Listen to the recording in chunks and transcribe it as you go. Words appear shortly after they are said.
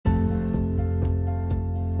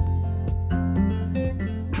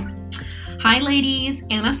Hi ladies,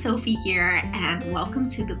 Anna Sophie here, and welcome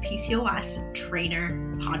to the PCOS Trainer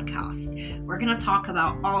Podcast. We're going to talk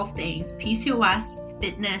about all things PCOS,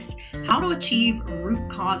 fitness, how to achieve root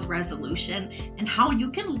cause resolution, and how you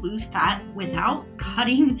can lose fat without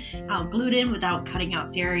cutting out gluten, without cutting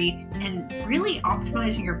out dairy, and really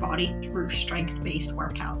optimizing your body through strength-based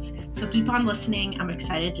workouts. So keep on listening. I'm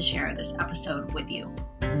excited to share this episode with you.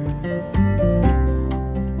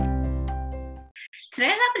 Today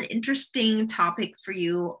I have an interesting topic for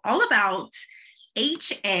you all about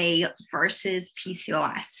HA versus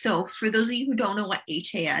PCOS. So for those of you who don't know what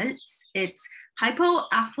HA is, it's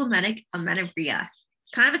hypoathalamic amenorrhea.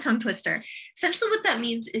 Kind of a tongue twister. Essentially what that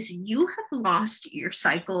means is you have lost your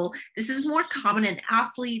cycle. This is more common in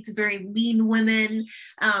athletes, very lean women.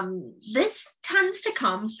 This tends to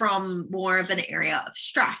come from more of an area of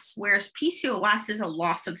stress, whereas PCOS is a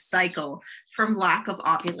loss of cycle from lack of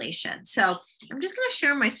ovulation. So I'm just going to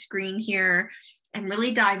share my screen here and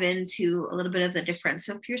really dive into a little bit of the difference.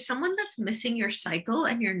 So if you're someone that's missing your cycle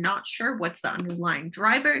and you're not sure what's the underlying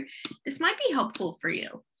driver, this might be helpful for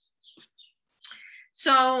you.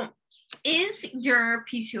 So is your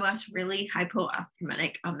PCOS really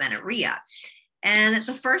hypoathalamic amenorrhea? And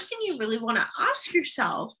the first thing you really want to ask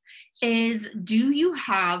yourself is, do you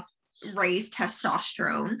have raised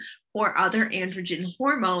testosterone or other androgen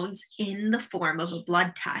hormones in the form of a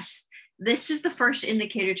blood test? This is the first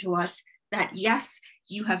indicator to us that yes,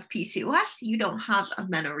 you have PCOS, you don't have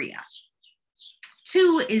amenorrhea.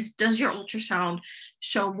 Two is, does your ultrasound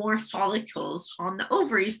show more follicles on the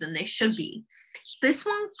ovaries than they should be? This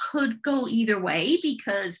one could go either way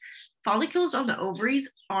because follicles on the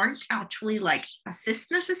ovaries aren't actually like a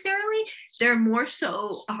cyst necessarily. They're more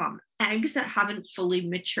so eggs that haven't fully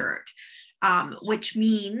matured, which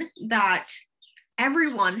mean that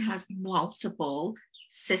everyone has multiple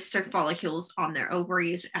sister follicles on their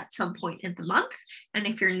ovaries at some point in the month. And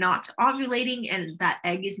if you're not ovulating and that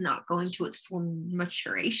egg is not going to its full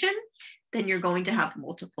maturation, then you're going to have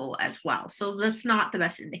multiple as well. So that's not the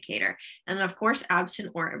best indicator. And then of course,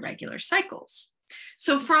 absent or irregular cycles.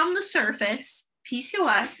 So from the surface,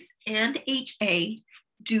 PCOS and HA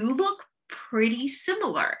do look pretty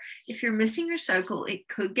similar. If you're missing your cycle, it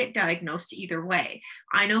could get diagnosed either way.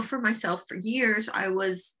 I know for myself, for years, I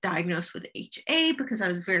was diagnosed with HA because I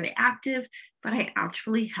was very active, but I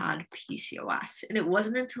actually had PCOS. And it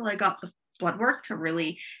wasn't until I got the blood work to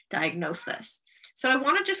really diagnose this. So I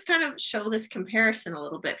want to just kind of show this comparison a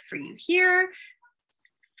little bit for you here.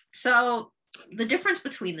 So the difference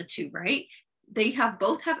between the two, right? They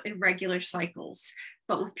both have irregular cycles,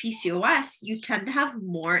 but with PCOS, you tend to have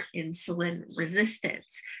more insulin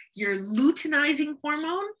resistance. Your luteinizing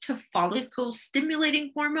hormone to follicle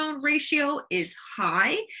stimulating hormone ratio is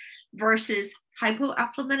high versus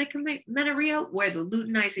hypoathalamic amenorrhea, where the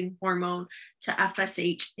luteinizing hormone to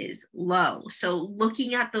FSH is low. So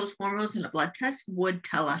looking at those hormones in a blood test would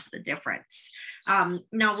tell us the difference.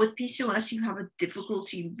 Now with PCOS, you have a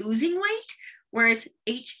difficulty losing weight, whereas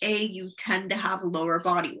HA, you tend to have lower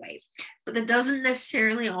body weight. But that doesn't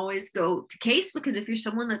necessarily always go to case, because if you're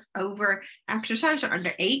someone that's over exercise or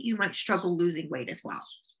under 8, you might struggle losing weight as well.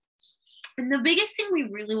 And the biggest thing we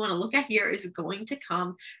really want to look at here is going to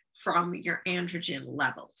come from your androgen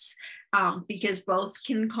levels, because both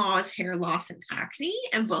can cause hair loss and acne,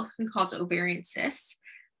 and both can cause ovarian cysts.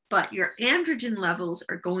 But your androgen levels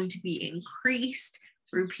are going to be increased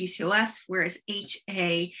through PCOS, whereas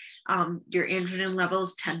HA, your androgen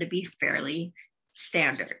levels tend to be fairly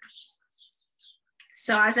standard.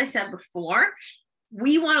 So as I said before,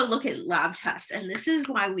 we want to look at lab tests, and this is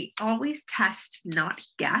why we always test, not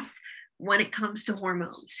guess, when it comes to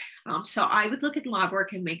hormones. So I would look at lab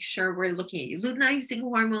work and make sure we're looking at your luteinizing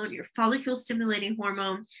hormone, your follicle stimulating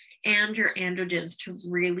hormone, and your androgens to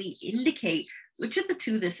really indicate which of the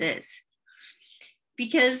two this is.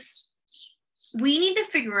 Because we need to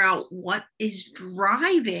figure out what is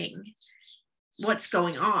driving what's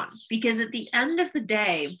going on. Because at the end of the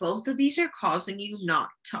day, both of these are causing you not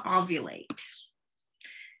to ovulate.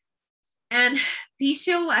 And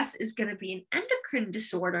PCOS is going to be an endocrine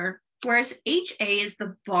disorder, whereas HA is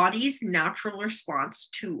the body's natural response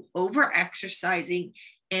to over-exercising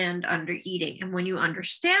and under-eating. And when you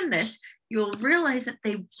understand this, you'll realize that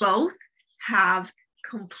they both have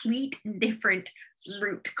complete different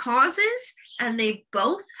root causes, and they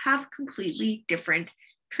both have completely different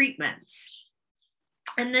treatments.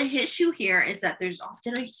 And the issue here is that there's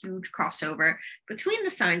often a huge crossover between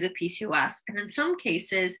the signs of PCOS, and in some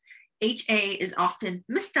cases, HA is often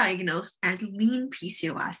misdiagnosed as lean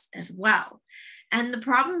PCOS as well. And the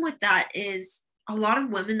problem with that is a lot of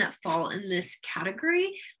women that fall in this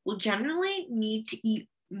category will generally need to eat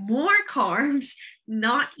more carbs,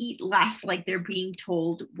 not eat less like they're being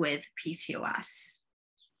told with PCOS.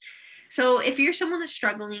 So if you're someone that's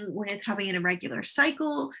struggling with having an irregular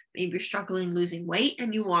cycle, maybe you're struggling losing weight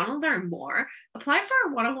and you want to learn more, apply for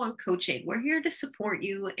our one-on-one coaching. We're here to support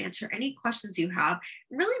you, answer any questions you have,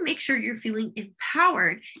 and really make sure you're feeling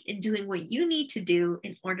empowered in doing what you need to do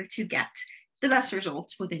in order to get the best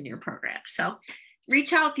results within your program. So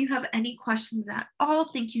reach out if you have any questions at all.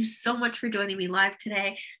 Thank you so much for joining me live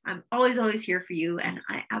today. I'm always here for you, and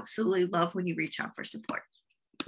I absolutely love when you reach out for support.